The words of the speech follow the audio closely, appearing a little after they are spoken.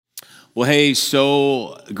Well, hey,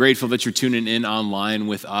 so grateful that you're tuning in online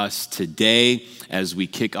with us today as we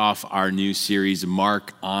kick off our new series,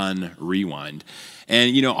 Mark on Rewind.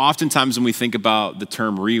 And, oftentimes when we think about the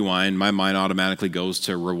term rewind, my mind automatically goes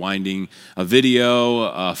to rewinding a video,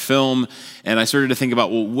 a film, and I started to think about,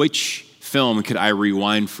 which film could I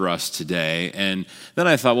rewind for us today? And then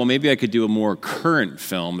I thought, maybe I could do a more current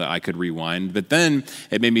film that I could rewind. But then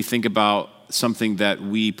it made me think about something that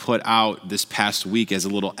we put out this past week as a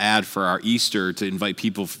little ad for our Easter to invite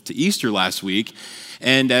people to Easter last week.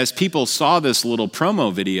 And as people saw this little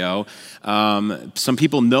promo video, some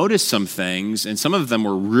people noticed some things, and some of them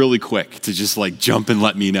were really quick to just jump and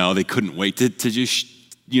let me know. They couldn't wait to just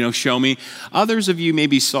show me. Others of you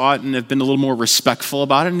maybe saw it and have been a little more respectful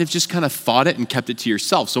about it and have just kind of thought it and kept it to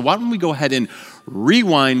yourself. So why don't we go ahead and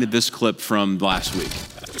rewind this clip from last week.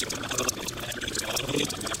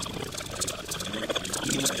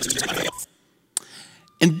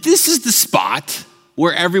 And this is the spot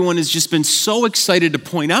where everyone has just been so excited to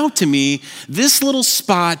point out to me this little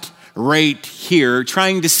spot right here,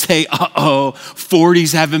 trying to say,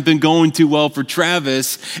 40s haven't been going too well for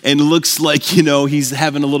Travis, and looks like, he's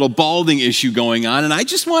having a little balding issue going on. And I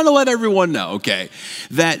just want to let everyone know,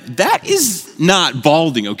 that is not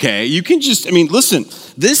balding, You can just, listen,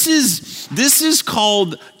 this is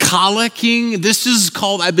called colicking. This is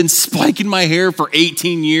called, I've been spiking my hair for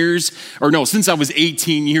 18 years, since I was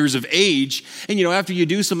 18 years of age. And, after you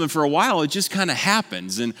do something for a while, it just kind of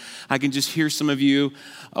happens. And I can just hear some of you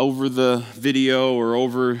over the video or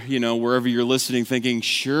over, wherever you're listening thinking,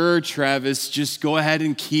 sure, Travis, just go ahead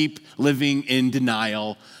and keep living in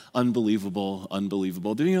denial. Unbelievable.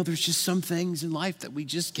 There's just some things in life that we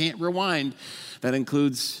just can't rewind. That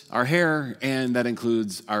includes our hair and that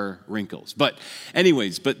includes our wrinkles. But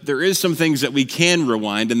there is some things that we can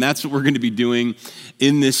rewind, and that's what we're going to be doing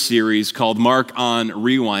in this series called Mark on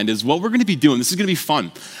Rewind, is what we're going to be doing. This is going to be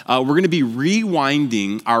fun. We're going to be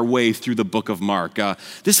rewinding our way through the book of Mark.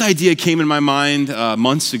 This idea came in my mind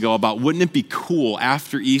months ago about wouldn't it be cool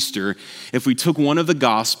after Easter if we took one of the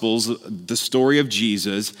Gospels, the story of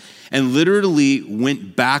Jesus, and literally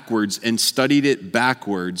went backwards and studied it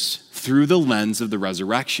backwards through the lens of the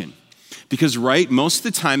resurrection. Because, most of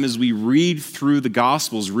the time as we read through the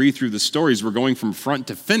Gospels, read through the stories, we're going from front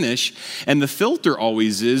to finish, and the filter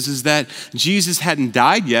always is that Jesus hadn't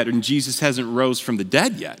died yet and Jesus hasn't rose from the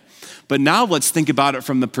dead yet. But now let's think about it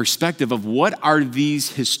from the perspective of what are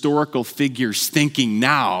these historical figures thinking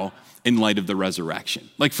now in light of the resurrection.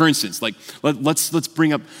 For instance, let's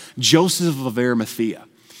bring up Joseph of Arimathea.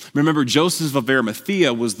 Remember, Joseph of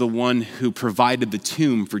Arimathea was the one who provided the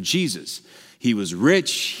tomb for Jesus. He was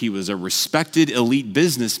rich. He was a respected elite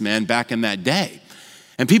businessman back in that day.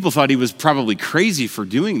 And people thought he was probably crazy for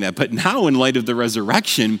doing that. But now, in light of the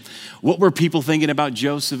resurrection, what were people thinking about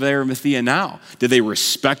Joseph of Arimathea now? Did they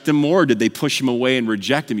respect him more, or did they push him away and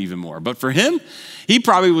reject him even more? But for him, he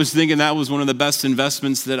probably was thinking that was one of the best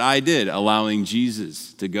investments that I did, allowing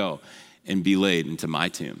Jesus to go and be laid into my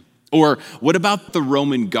tomb. Or what about the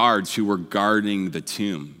Roman guards who were guarding the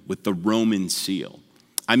tomb with the Roman seal?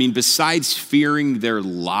 Besides fearing their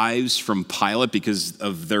lives from Pilate because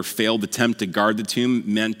of their failed attempt to guard the tomb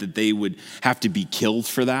meant that they would have to be killed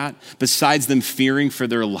for that, besides them fearing for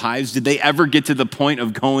their lives, did they ever get to the point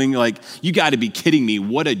of going you got to be kidding me,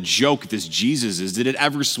 what a joke this Jesus is? Did it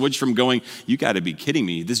ever switch from going, you got to be kidding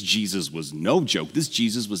me, this Jesus was no joke, this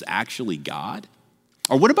Jesus was actually God?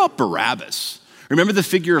 Or what about Barabbas? Remember, the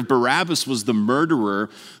figure of Barabbas was the murderer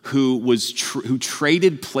who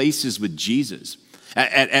traded places with Jesus.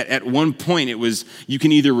 At one point, it was, you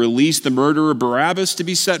can either release the murderer Barabbas to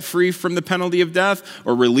be set free from the penalty of death,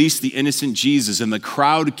 or release the innocent Jesus. And the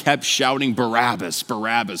crowd kept shouting, Barabbas,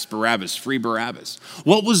 Barabbas, Barabbas, free Barabbas.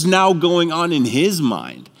 What was now going on in his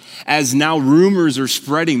mind? As now rumors are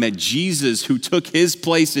spreading that Jesus, who took his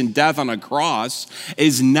place in death on a cross,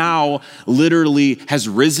 is now literally has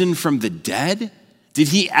risen from the dead? Did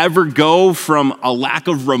he ever go from a lack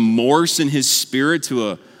of remorse in his spirit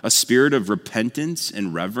to a spirit of repentance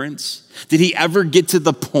and reverence? Did he ever get to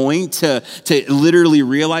the point to literally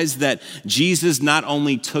realize that Jesus not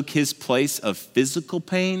only took his place of physical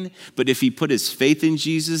pain, but if he put his faith in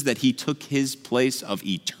Jesus, that he took his place of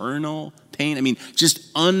eternal pain? Just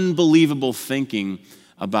unbelievable thinking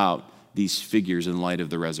about these figures in light of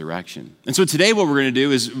the resurrection. And so today what we're going to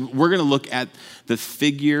do is we're going to look at the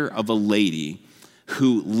figure of a lady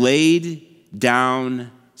who laid down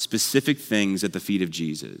specific things at the feet of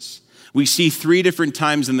Jesus. We see 3 different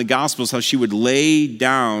times in the Gospels how she would lay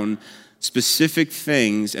down specific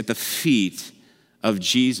things at the feet of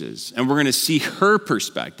Jesus. And we're going to see her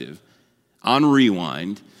perspective on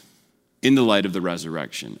Rewind in the light of the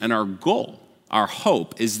resurrection. And our goal, our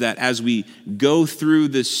hope, is that as we go through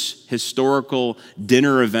this historical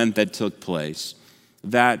dinner event that took place,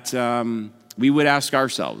 that we would ask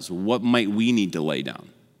ourselves, what might we need to lay down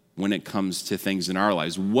when it comes to things in our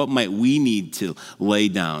lives? What might we need to lay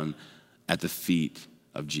down at the feet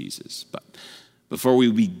of Jesus? But before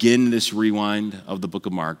we begin this rewind of the book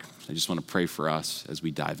of Mark, I just want to pray for us as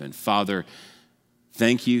we dive in. Father,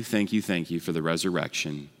 thank you for the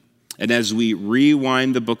resurrection. And as we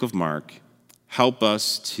rewind the book of Mark, help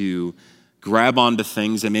us to grab onto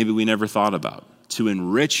things that maybe we never thought about, to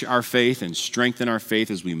enrich our faith and strengthen our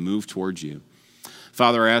faith as we move towards you.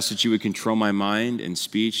 Father, I ask that you would control my mind and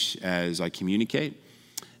speech as I communicate.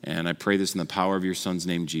 And I pray this in the power of your Son's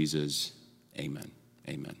name, Jesus. Amen.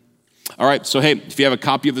 Amen. All right, so hey, if you have a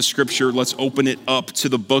copy of the scripture, let's open it up to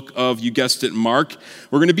the book of, you guessed it, Mark.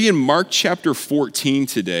 We're going to be in Mark chapter 14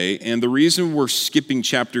 today, and the reason we're skipping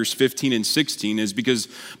chapters 15 and 16 is because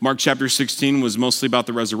Mark chapter 16 was mostly about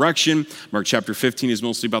the resurrection, Mark chapter 15 is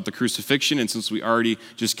mostly about the crucifixion, and since we already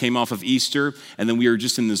just came off of Easter, and then we are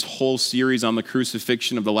just in this whole series on the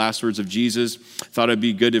crucifixion of the last words of Jesus, I thought it'd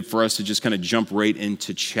be good for us to just kind of jump right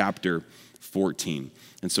into chapter 14.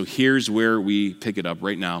 And so here's where we pick it up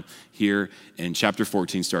right now, here in chapter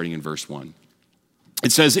 14, starting in verse 1.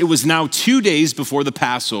 It says, "It was now 2 days before the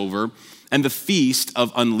Passover and the feast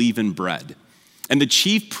of unleavened bread. And the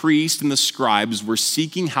chief priests and the scribes were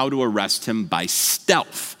seeking how to arrest him by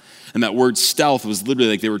stealth." And that word stealth was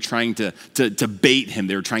literally like they were trying to bait him.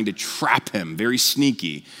 They were trying to trap him, very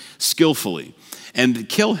sneaky, skillfully, and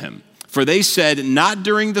kill him. For they said, "Not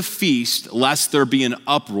during the feast, lest there be an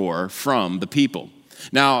uproar from the people."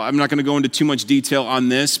 Now, I'm not going to go into too much detail on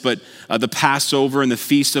this, but the Passover and the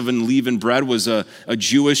Feast of Unleavened Bread was a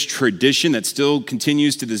Jewish tradition that still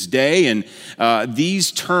continues to this day. And these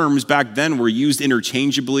terms back then were used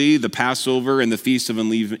interchangeably, the Passover and the Feast of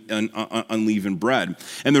Unleavened Bread.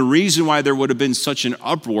 And the reason why there would have been such an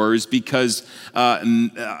uproar is because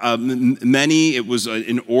it was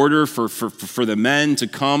in order for the men to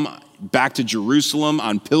come back to Jerusalem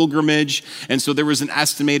on pilgrimage. And so there was an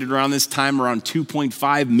estimated around this time around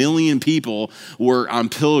 2.5 million people were on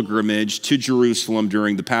pilgrimage to Jerusalem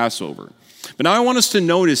during the Passover. But now I want us to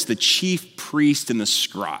notice the chief priest and the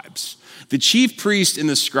scribes. The chief priest and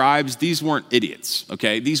the scribes, these weren't idiots,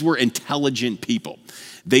 okay? These were intelligent people.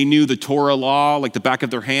 They knew the Torah law like the back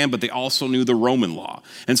of their hand, but they also knew the Roman law.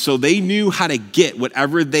 And so they knew how to get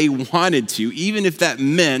whatever they wanted to, even if that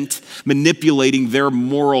meant manipulating their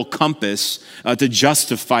moral compass to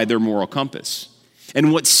justify their moral compass.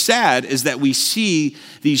 And what's sad is that we see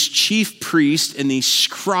these chief priests and these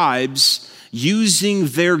scribes using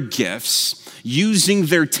their gifts, using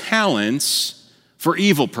their talents for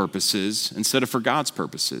evil purposes instead of for God's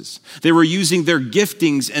purposes. They were using their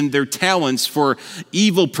giftings and their talents for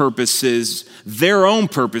evil purposes, their own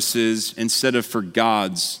purposes, instead of for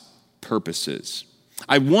God's purposes.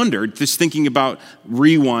 I wondered, just thinking about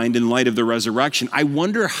rewind in light of the resurrection, I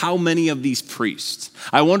wonder how many of these priests,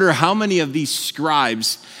 I wonder how many of these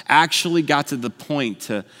scribes actually got to the point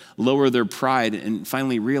to lower their pride and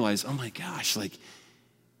finally realize, oh my gosh, like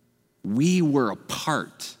we were a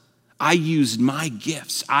part. I used my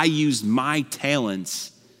gifts, I used my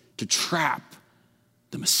talents to trap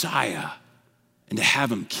the Messiah and to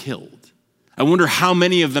have him killed. I wonder how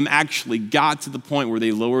many of them actually got to the point where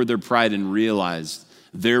they lowered their pride and realized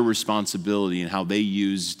their responsibility and how they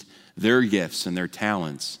used their gifts and their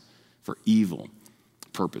talents for evil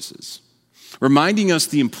purposes. Reminding us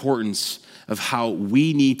the importance of how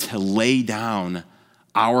we need to lay down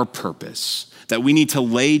our purpose, that we need to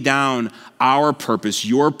lay down our purpose,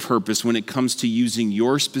 your purpose, when it comes to using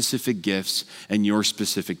your specific gifts and your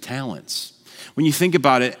specific talents. When you think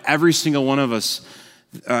about it, every single one of us,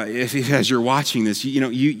 as you're watching this,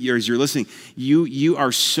 as you're listening, you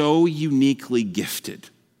are so uniquely gifted.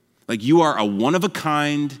 Like you are a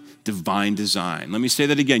one-of-a-kind divine design. Let me say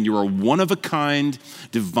that again. You are a one-of-a-kind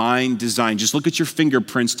divine design. Just look at your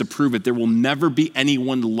fingerprints to prove it. There will never be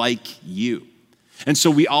anyone like you. And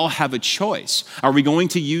so we all have a choice. Are we going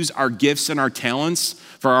to use our gifts and our talents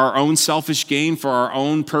for our own selfish gain, for our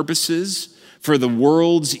own purposes, for the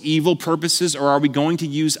world's evil purposes, or are we going to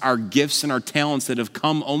use our gifts and our talents that have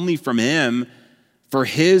come only from him for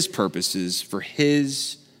his purposes, for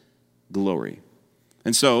his glory?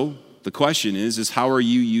 And so the question is how are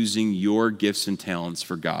you using your gifts and talents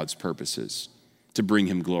for God's purposes to bring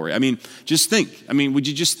him glory? Would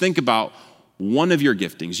you just think about one of your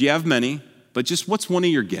giftings? You have many. But just what's one of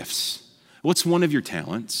your gifts? What's one of your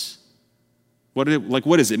talents? What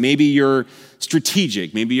is it? Maybe you're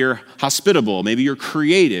strategic. Maybe you're hospitable. Maybe you're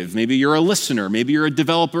creative. Maybe you're a listener. Maybe you're a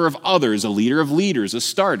developer of others, a leader of leaders, a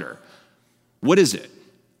starter. What is it?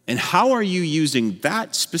 And how are you using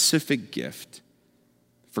that specific gift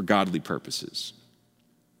for godly purposes?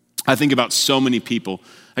 I think about so many people.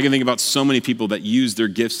 I can think about so many people that use their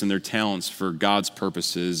gifts and their talents for God's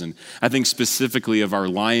purposes. And I think specifically of our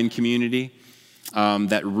Lion community.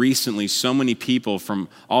 That recently so many people from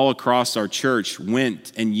all across our church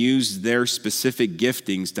went and used their specific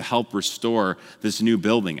giftings to help restore this new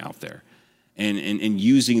building out there. And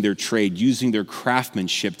using their trade, using their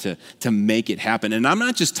craftsmanship to make it happen. And I'm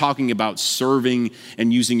not just talking about serving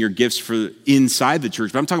and using your gifts for inside the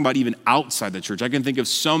church, but I'm talking about even outside the church. I can think of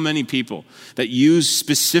so many people that use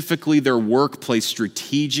specifically their workplace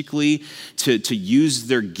strategically to use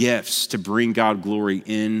their gifts to bring God glory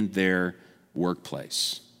in their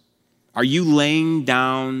workplace. Are you laying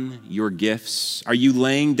down your gifts? Are you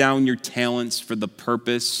laying down your talents for the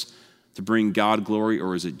purpose to bring God glory,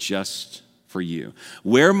 or is it just for you?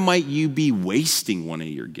 Where might you be wasting one of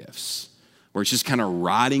your gifts, where it's just kind of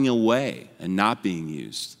rotting away and not being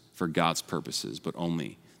used for God's purposes, but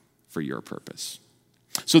only for your purpose?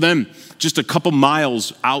 So then, just a couple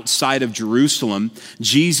miles outside of Jerusalem,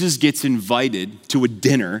 Jesus gets invited to a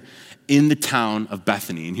dinner in the town of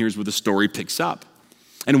Bethany. And here's where the story picks up.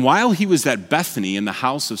 And while he was at Bethany in the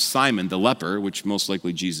house of Simon the leper, which most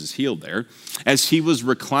likely Jesus healed there, as he was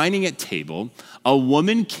reclining at table, a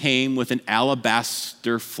woman came with an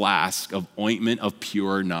alabaster flask of ointment of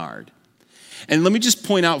pure nard. And let me just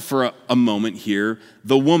point out for a moment here,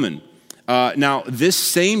 the woman. Now, this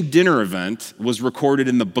same dinner event was recorded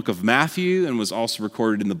in the book of Matthew and was also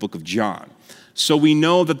recorded in the book of John. So we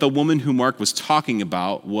know that the woman who Mark was talking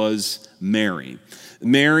about was Mary.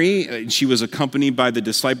 Mary, she was accompanied by the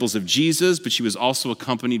disciples of Jesus, but she was also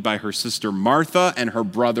accompanied by her sister Martha and her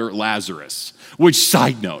brother Lazarus. Which,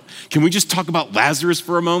 side note, can we just talk about Lazarus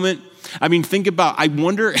for a moment? I mean, think about, I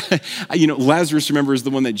wonder, Lazarus, remember, is the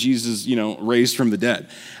one that Jesus, raised from the dead.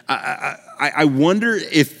 I wonder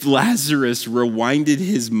if Lazarus rewinded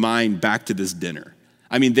his mind back to this dinner.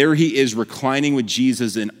 I mean, there he is reclining with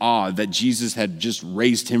Jesus in awe that Jesus had just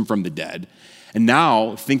raised him from the dead. And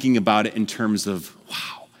now thinking about it in terms of,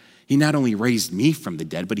 wow, he not only raised me from the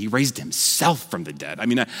dead, but he raised himself from the dead. I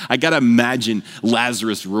mean, I got to imagine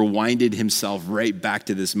Lazarus rewinded himself right back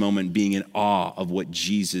to this moment, being in awe of what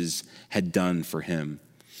Jesus had done for him.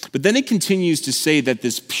 But then it continues to say that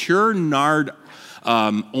this pure nard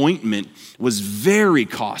ointment was very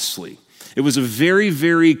costly. It was a very,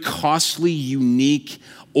 very costly, unique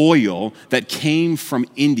oil that came from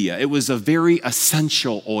India. It was a very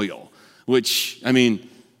essential oil, which, I mean,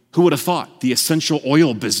 who would have thought the essential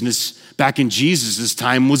oil business back in Jesus'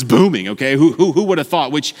 time was booming, okay? Who would have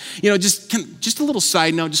thought? Which, just a little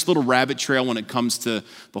side note, just a little rabbit trail when it comes to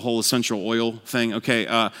the whole essential oil thing, okay?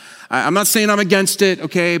 I'm not saying I'm against it,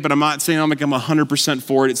 okay? But I'm not saying I'm 100%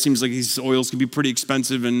 for it. It seems like these oils can be pretty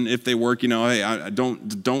expensive, and if they work, hey, I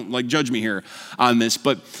don't judge me here on this.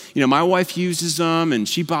 But, my wife uses them, and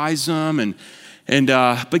she buys them,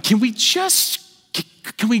 but can we just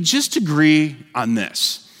agree on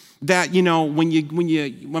this? That,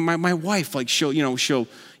 when my wife, she'll,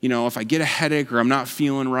 if I get a headache or I'm not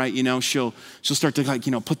feeling right, she'll start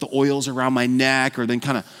to put the oils around my neck, or then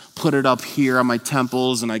kind of put it up here on my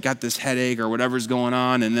temples, and I got this headache or whatever's going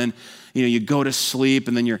on. And then, you go to sleep,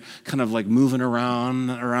 and then you're kind of moving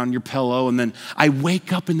around your pillow. And then I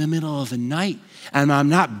wake up in the middle of the night, and I'm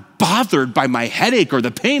not bothered by my headache or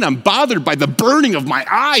the pain. I'm bothered by the burning of my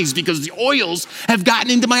eyes because the oils have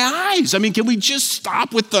gotten into my eyes. I mean, can we just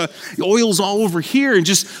stop with the oils all over here and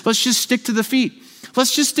let's just stick to the feet?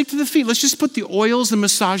 Let's just stick to the feet. Let's just put the oils and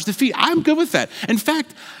massage the feet. I'm good with that. In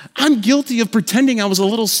fact, I'm guilty of pretending I was a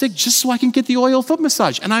little sick just so I can get the oil foot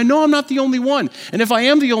massage. And I know I'm not the only one. And if I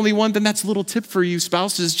am the only one, then that's a little tip for you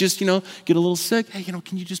spouses. Just, get a little sick. Hey,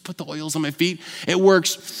 can you just put the oils on my feet? It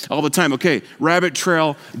works all the time. Okay, rabbit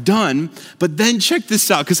trail done. But then check this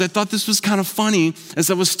out, because I thought this was kind of funny as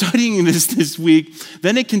I was studying this week.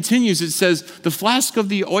 Then it continues. It says, the flask of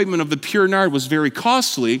the ointment of the pure nard was very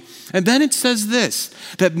costly. And then it says this,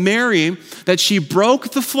 that Mary, that she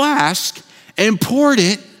broke the flask and poured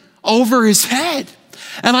it over his head.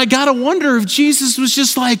 And I got to wonder if Jesus was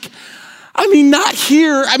just like, I mean, not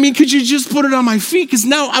here. I mean, could you just put it on my feet? Because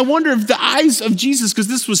now I wonder if the eyes of Jesus, because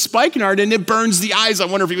this was spikenard and it burns the eyes. I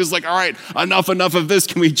wonder if he was like, all right, enough of this.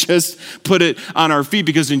 Can we just put it on our feet?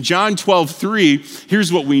 Because in John 12:3,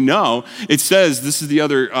 here's what we know. It says, this is the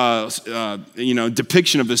other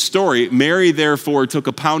depiction of this story. Mary, therefore, took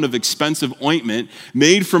a pound of expensive ointment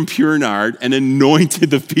made from pure nard and anointed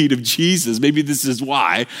the feet of Jesus. Maybe this is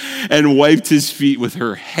why. And wiped his feet with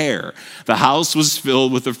her hair. The house was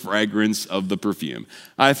filled with the fragrance of the perfume.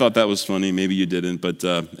 I thought that was funny. Maybe you didn't, but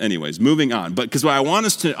anyways, moving on. But because what I want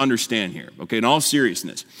us to understand here, okay, in all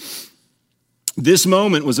seriousness, this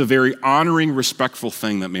moment was a very honoring, respectful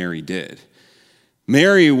thing that Mary did.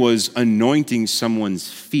 Mary was anointing someone's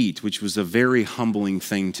feet, which was a very humbling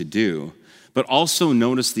thing to do. But also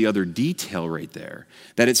notice the other detail right there,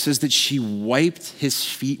 that it says that she wiped his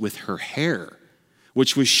feet with her hair,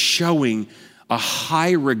 which was showing a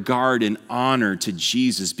high regard and honor to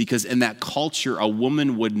Jesus, because in that culture, a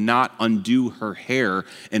woman would not undo her hair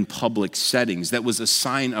in public settings. That was a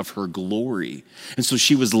sign of her glory. And so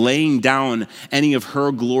she was laying down any of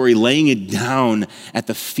her glory, laying it down at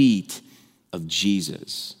the feet of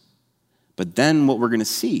Jesus. But then what we're going to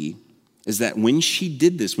see is that when she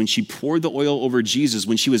did this, when she poured the oil over Jesus,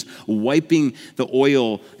 when she was wiping the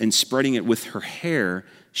oil and spreading it with her hair,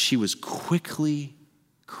 she was quickly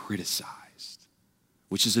criticized.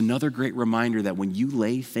 Which is another great reminder that when you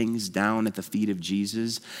lay things down at the feet of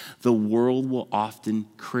Jesus, the world will often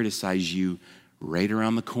criticize you right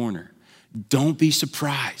around the corner. Don't be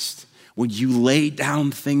surprised when you lay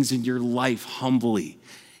down things in your life humbly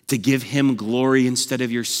to give him glory instead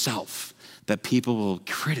of yourself, that people will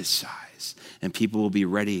criticize and people will be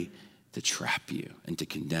ready to trap you and to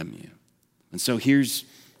condemn you. And so here's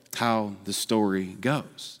how the story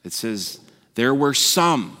goes. It says, there were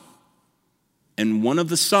some. And one of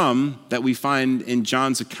the some that we find in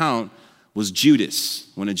John's account was Judas,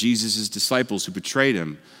 one of Jesus' disciples who betrayed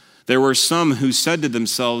him. There were some who said to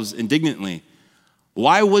themselves indignantly,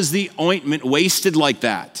 why was the ointment wasted like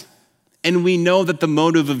that? And we know that the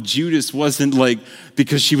motive of Judas wasn't like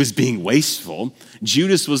because she was being wasteful.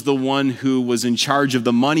 Judas was the one who was in charge of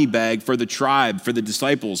the money bag for the tribe, for the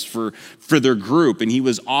disciples, for their group. And he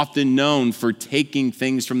was often known for taking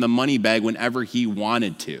things from the money bag whenever he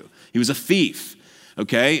wanted to. He was a thief,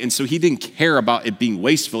 okay? And so he didn't care about it being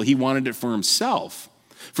wasteful. He wanted it for himself.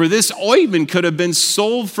 For this ointment could have been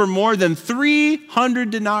sold for more than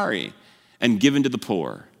 300 denarii and given to the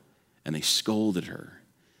poor. And they scolded her.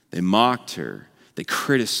 They mocked her. They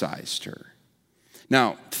criticized her.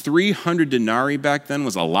 Now, 300 denarii back then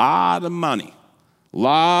was a lot of money. A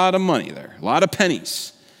lot of money there. A lot of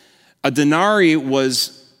pennies. A denarii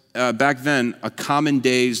was, back then, a common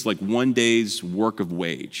day's, like 1 day's work of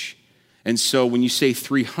wage. And so when you say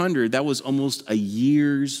 300, that was almost a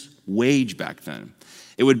year's wage back then.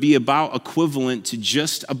 It would be about equivalent to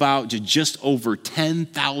just over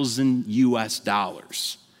 10,000 US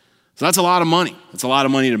dollars. So that's a lot of money. That's a lot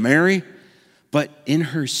of money to Mary. But in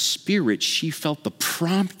her spirit, she felt the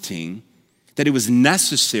prompting that it was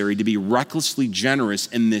necessary to be recklessly generous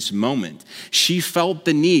in this moment. She felt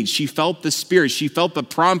the need, she felt the spirit, she felt the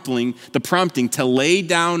prompting to lay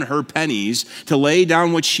down her pennies, to lay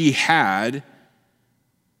down what she had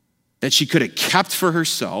that she could have kept for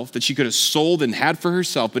herself, that she could have sold and had for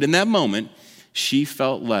herself. But in that moment, she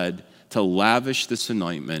felt led to lavish this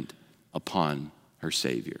anointment upon her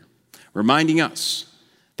Savior, reminding us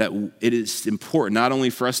that it is important not only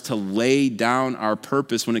for us to lay down our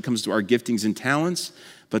purpose when it comes to our giftings and talents,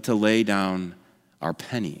 but to lay down our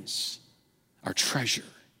pennies, our treasure.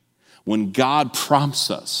 When God prompts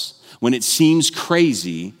us, when it seems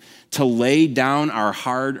crazy, to lay down our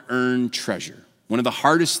hard-earned treasure, one of the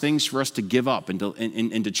hardest things for us to give up and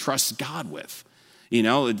to trust God with. You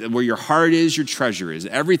know, where your heart is, your treasure is.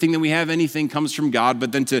 Everything that we have, anything comes from God,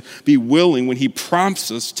 but then to be willing when he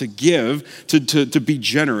prompts us to give, to be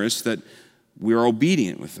generous, that we're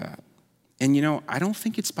obedient with that. And you know, I don't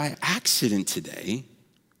think it's by accident today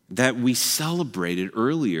that we celebrated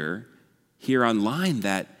earlier here online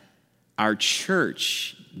that our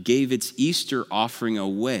church gave its Easter offering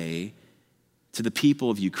away to the people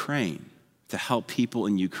of Ukraine, to help people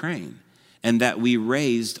in Ukraine. And that we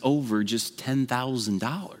raised over just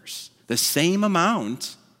 $10,000, the same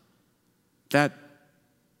amount that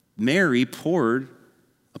Mary poured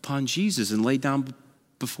upon Jesus and laid down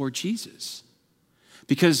before Jesus.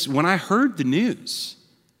 Because when I heard the news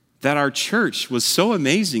that our church was so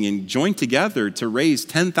amazing and joined together to raise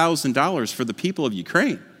 $10,000 for the people of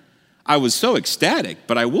Ukraine, I was so ecstatic.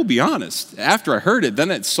 But I will be honest, after I heard it, then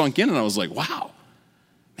it sunk in and I was like, wow.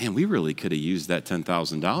 Man, we really could have used that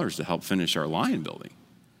 $10,000 to help finish our Lion building.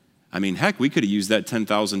 I mean, heck, we could have used that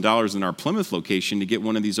 $10,000 in our Plymouth location to get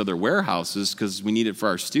one of these other warehouses because we need it for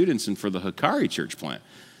our students and for the Hikari church plant.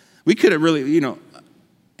 We could have really,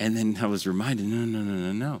 and then I was reminded,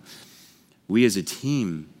 no. We as a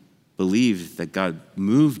team believed that God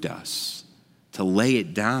moved us to lay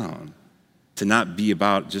it down, to not be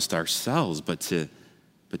about just ourselves, but to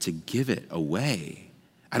give it away.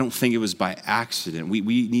 I don't think it was by accident. We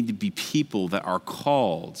need to be people that are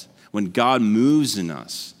called when God moves in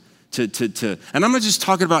us to, and I'm not just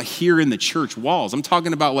talking about here in the church walls. I'm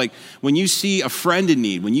talking about like when you see a friend in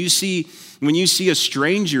need, when you see a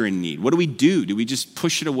stranger in need, what do we do? Do we just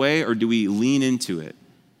push it away or do we lean into it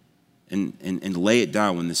and lay it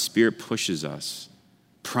down when the Spirit pushes us,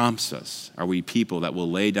 prompts us? Are we people that will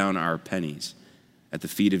lay down our pennies at the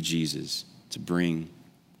feet of Jesus to bring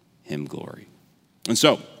him glory? And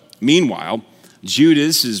so, meanwhile,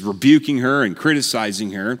 Judas is rebuking her and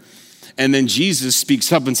criticizing her. And then Jesus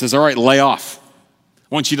speaks up and says, all right, lay off.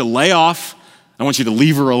 I want you to lay off. I want you to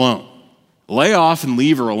leave her alone. Lay off and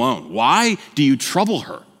leave her alone. Why do you trouble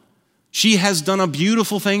her? She has done a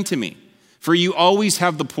beautiful thing to me. For you always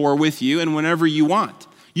have the poor with you, and whenever you want,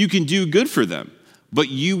 you can do good for them. But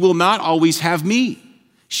you will not always have me.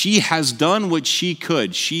 She has done what she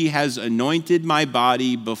could. She has anointed my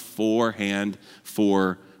body beforehand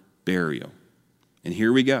for burial. And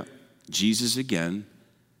here we go. Jesus again,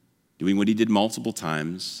 doing what he did multiple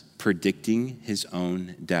times, predicting his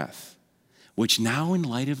own death. Which now in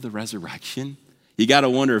light of the resurrection, you got to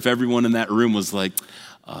wonder if everyone in that room was like,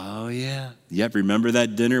 oh yeah. Yep, remember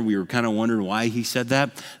that dinner? We were kind of wondering why he said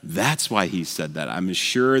that. That's why he said that. I'm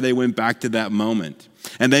sure they went back to that moment.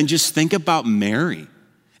 And then just think about Mary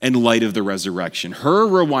in light of the resurrection. Her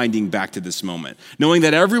rewinding back to this moment, knowing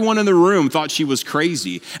that everyone in the room thought she was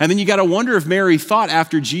crazy. And then you got to wonder if Mary thought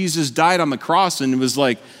after Jesus died on the cross and was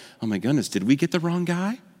like, oh my goodness, did we get the wrong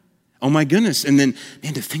guy? Oh my goodness. And then,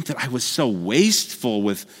 man, to think that I was so wasteful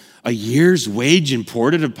with a year's wage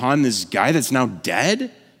imported upon this guy that's now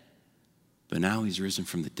dead. But now he's risen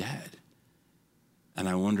from the dead. And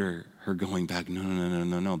I wonder her going back,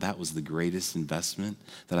 no. That was the greatest investment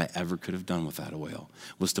that I ever could have done with that oil,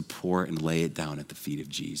 was to pour and lay it down at the feet of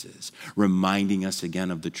Jesus, reminding us again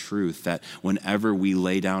of the truth that whenever we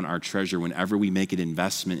lay down our treasure, whenever we make an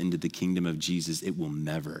investment into the kingdom of Jesus, it will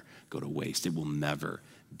never go to waste. It will never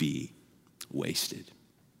be wasted.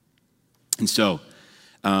 And so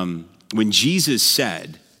when Jesus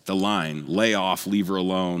said the line, lay off, leave her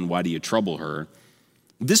alone, why do you trouble her?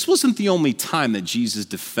 This wasn't the only time that Jesus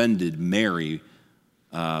defended Mary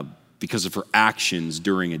because of her actions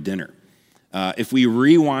during a dinner. If we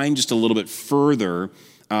rewind just a little bit further,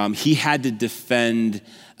 he had to defend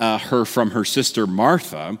her from her sister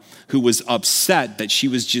Martha, who was upset that she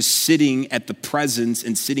was just sitting in the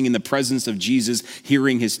presence of Jesus,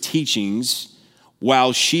 hearing his teachings,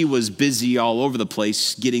 while she was busy all over the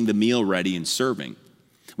place getting the meal ready and serving.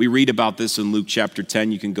 We read about this in Luke chapter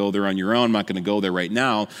 10. You can go there on your own. I'm not going to go there right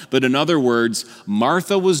now. But in other words,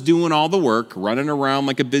 Martha was doing all the work, running around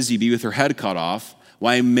like a busy bee with her head cut off,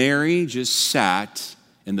 while Mary just sat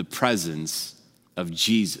in the presence of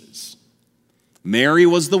Jesus. Mary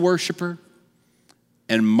was the worshiper,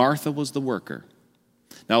 and Martha was the worker.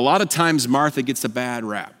 Now, a lot of times Martha gets a bad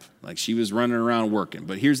rap, like she was running around working.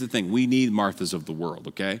 But here's the thing. We need Marthas of the world,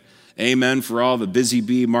 okay? Amen for all the busy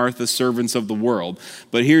bee Martha servants of the world.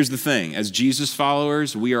 But here's the thing. As Jesus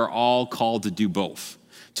followers, we are all called to do both,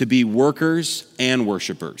 to be workers and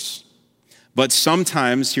worshipers. But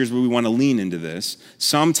sometimes, here's where we want to lean into this,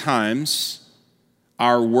 sometimes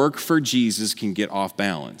our work for Jesus can get off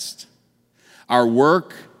balanced. Our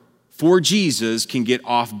work for Jesus can get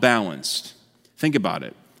off balanced. Think about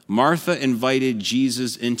it. Martha invited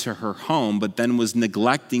Jesus into her home, but then was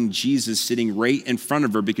neglecting Jesus sitting right in front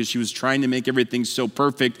of her because she was trying to make everything so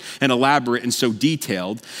perfect and elaborate and so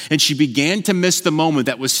detailed. And she began to miss the moment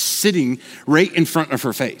that was sitting right in front of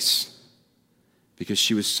her face because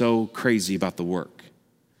she was so crazy about the work.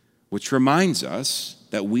 Which reminds us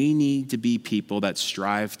that we need to be people that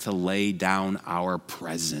strive to lay down our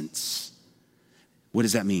presence. What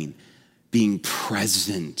does that mean? Being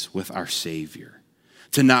present with our Savior.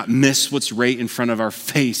 To not miss what's right in front of our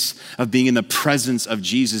face, of being in the presence of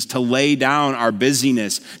Jesus, to lay down our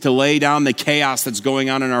busyness, to lay down the chaos that's going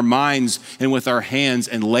on in our minds and with our hands,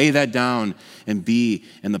 and lay that down and be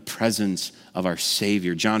in the presence of our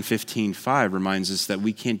Savior. John 15:5 reminds us that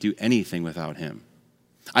we can't do anything without him.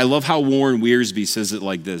 I love how Warren Wiersbe says it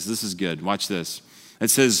like this. This is good. Watch this. It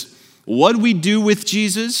says, what we do with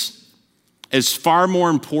Jesus is far more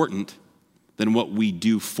important than what we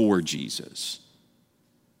do for Jesus.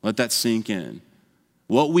 Let that sink in.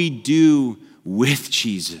 What we do with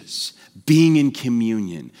Jesus, being in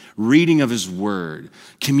communion, reading of his word,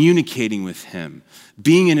 communicating with him,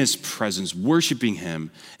 being in his presence, worshiping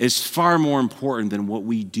him is far more important than what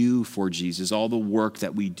we do for Jesus, all the work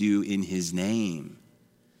that we do in his name.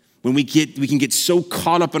 When we can get so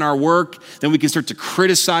caught up in our work, then we can start to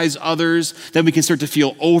criticize others, then we can start to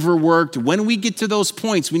feel overworked. When we get to those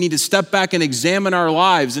points, we need to step back and examine our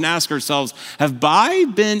lives and ask ourselves, have I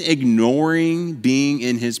been ignoring being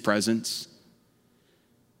in his presence?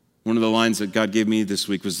 One of the lines that God gave me this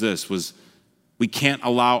week was we can't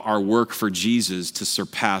allow our work for Jesus to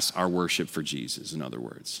surpass our worship for Jesus, in other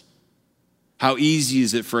words. How easy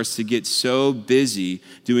is it for us to get so busy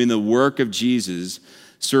doing the work of Jesus,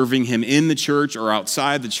 serving him in the church or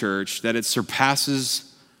outside the church, that it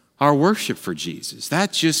surpasses our worship for Jesus.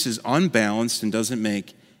 That just is unbalanced and doesn't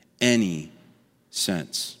make any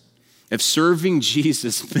sense. If serving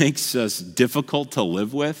Jesus makes us difficult to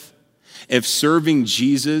live with, if serving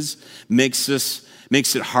Jesus makes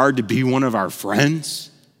it hard to be one of our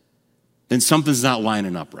friends, then something's not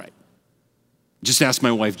lining up right. Just ask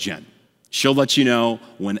my wife, Jen. She'll let you know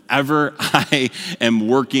whenever I am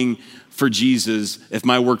working for Jesus, if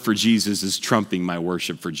my work for Jesus is trumping my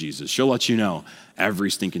worship for Jesus. She'll let you know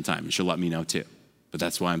every stinking time, and she'll let me know too. But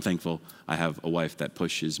that's why I'm thankful I have a wife that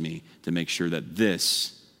pushes me to make sure that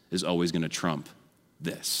this is always going to trump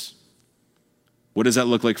this. What does that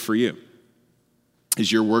look like for you? Is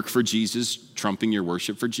your work for Jesus trumping your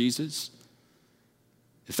worship for Jesus?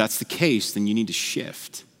 If that's the case, then you need to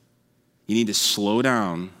shift. You need to slow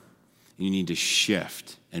down. You need to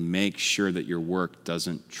shift and make sure that your work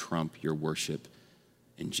doesn't trump your worship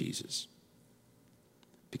in Jesus.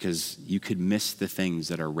 Because you could miss the things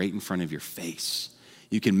that are right in front of your face.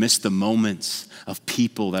 You can miss the moments of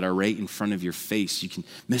people that are right in front of your face. You can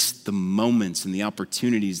miss the moments and the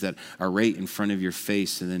opportunities that are right in front of your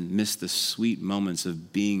face, and then miss the sweet moments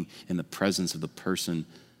of being in the presence of the person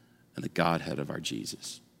and the Godhead of our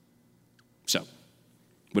Jesus. So,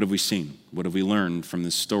 what have we seen? What have we learned from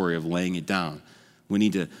this story of laying it down? We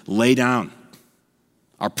need to lay down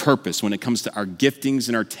our purpose when it comes to our giftings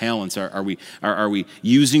and our talents. Are we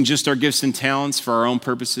using just our gifts and talents for our own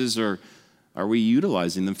purposes, or are we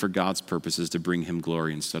utilizing them for God's purposes to bring him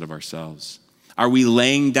glory instead of ourselves? Are we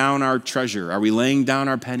laying down our treasure? Are we laying down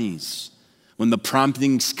our pennies when the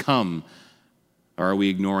promptings come? Or are we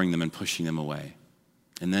ignoring them and pushing them away?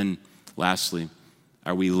 And then lastly,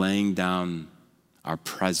 are we laying down our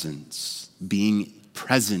presence, being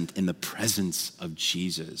present in the presence of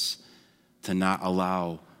Jesus, to not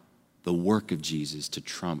allow the work of Jesus to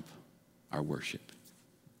trump our worship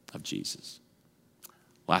of Jesus?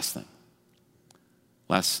 Last thing.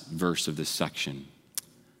 Last verse of this section.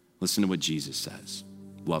 Listen to what Jesus says.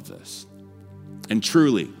 Love this. And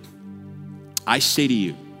truly, I say to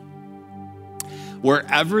you,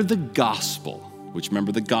 wherever the gospel, which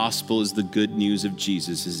remember the gospel is the good news of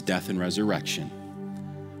Jesus, his death and resurrection,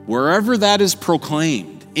 wherever that is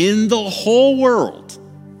proclaimed in the whole world,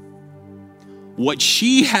 what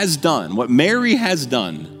she has done, what Mary has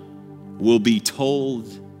done, will be told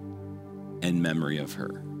in memory of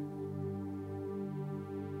her.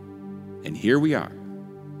 And here we are,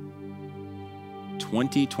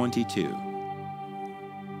 2022,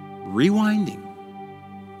 rewinding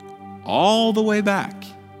all the way back,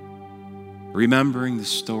 remembering the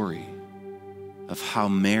story of how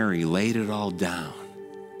Mary laid it all down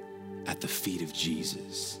at the feet of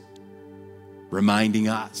Jesus, reminding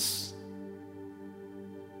us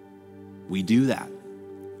we do that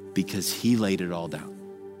because he laid it all down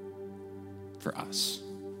for us.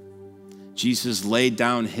 Jesus laid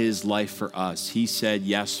down his life for us. He said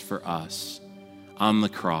yes for us on the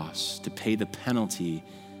cross to pay the penalty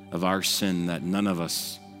of our sin that none of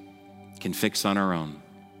us can fix on our own.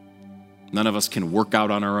 None of us can work out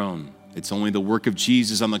on our own. It's only the work of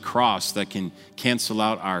Jesus on the cross that can cancel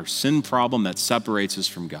out our sin problem that separates us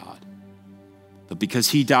from God. But because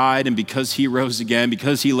he died and because he rose again,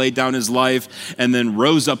 because he laid down his life and then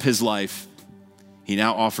rose up his life, he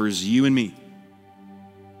now offers you and me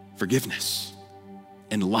forgiveness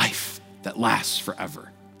and life that lasts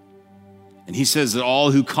forever. And he says that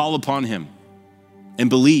all who call upon him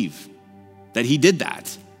and believe that he did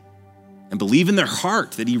that, and believe in their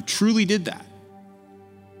heart that he truly did that,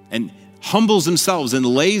 and humbles themselves and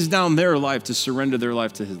lays down their life to surrender their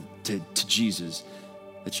life to Jesus,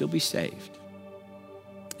 that you'll be saved.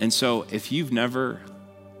 And so if you've never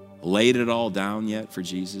laid it all down yet for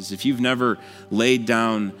Jesus, if you've never laid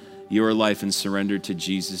down your life and surrendered to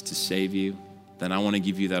Jesus to save you, then I want to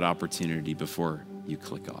give you that opportunity before you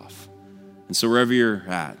click off. And so wherever you're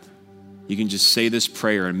at, you can just say this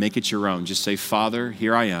prayer and make it your own. Just say, Father,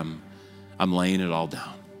 here I am. I'm laying it all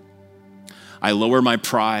down. I lower my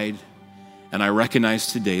pride, and I recognize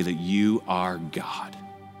today that you are God.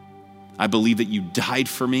 I believe that you died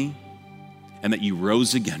for me and that you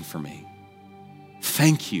rose again for me.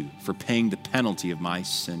 Thank you for paying the penalty of my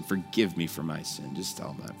sin. Forgive me for my sin. Just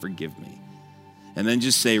tell them that. Forgive me. And then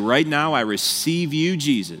just say, right now, I receive you,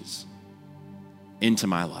 Jesus, into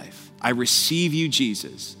my life. I receive you,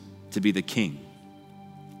 Jesus, to be the King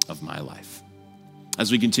of my life.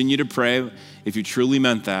 As we continue to pray, if you truly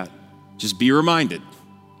meant that, just be reminded.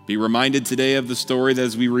 Be reminded today of the story that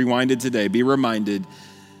as we rewinded today. Be reminded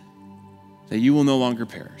that you will no longer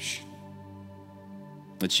perish,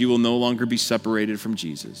 that you will no longer be separated from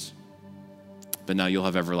Jesus, but now you'll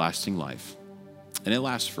have everlasting life, and it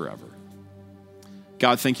lasts forever.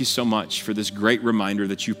 God, thank you so much for this great reminder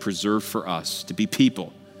that you preserve for us to be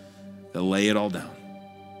people that lay it all down.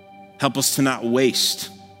 Help us to not waste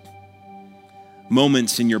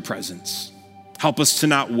moments in your presence. Help us to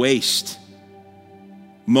not waste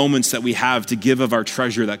moments that we have to give of our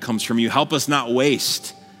treasure that comes from you. Help us not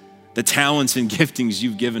waste the talents and giftings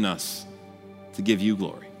you've given us to give you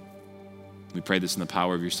glory. We pray this in the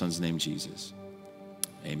power of your Son's name, Jesus.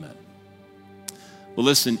 Amen. Well,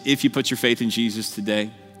 listen, if you put your faith in Jesus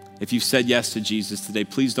today, if you've said yes to Jesus today,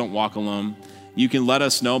 please don't walk alone. You can let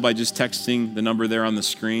us know by just texting the number there on the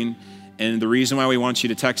screen. And the reason why we want you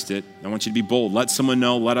to text it, I want you to be bold. Let someone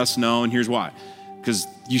know, let us know, and here's why. Because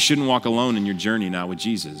you shouldn't walk alone in your journey now with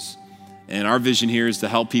Jesus. And our vision here is to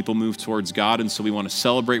help people move towards God, and so we want to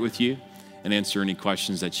celebrate with you and answer any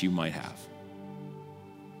questions that you might have.